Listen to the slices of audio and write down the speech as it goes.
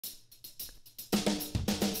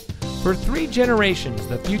For 3 generations,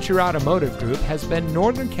 the Future Automotive Group has been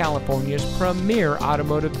Northern California's premier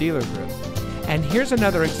automotive dealer group. And here's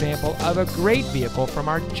another example of a great vehicle from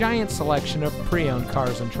our giant selection of pre-owned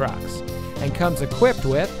cars and trucks. And comes equipped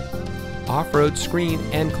with off-road screen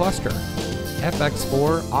and cluster,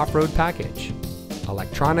 FX4 off-road package,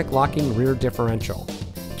 electronic locking rear differential,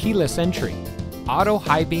 keyless entry, auto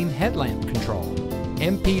high beam headlamp control,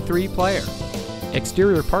 MP3 player,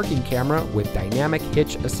 exterior parking camera with dynamic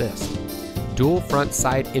hitch assist, dual front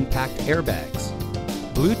side impact airbags,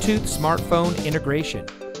 Bluetooth smartphone integration,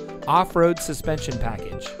 off-road suspension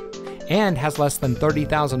package, and has less than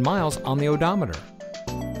 30,000 miles on the odometer.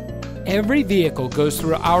 Every vehicle goes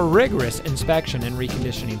through our rigorous inspection and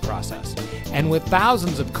reconditioning process, and with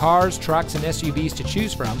thousands of cars, trucks, and SUVs to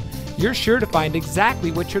choose from, you're sure to find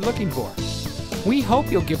exactly what you're looking for. We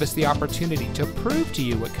hope you'll give us the opportunity to prove to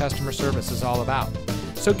you what customer service is all about.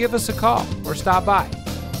 So give us a call or stop by.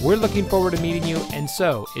 We're looking forward to meeting you, and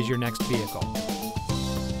so is your next vehicle.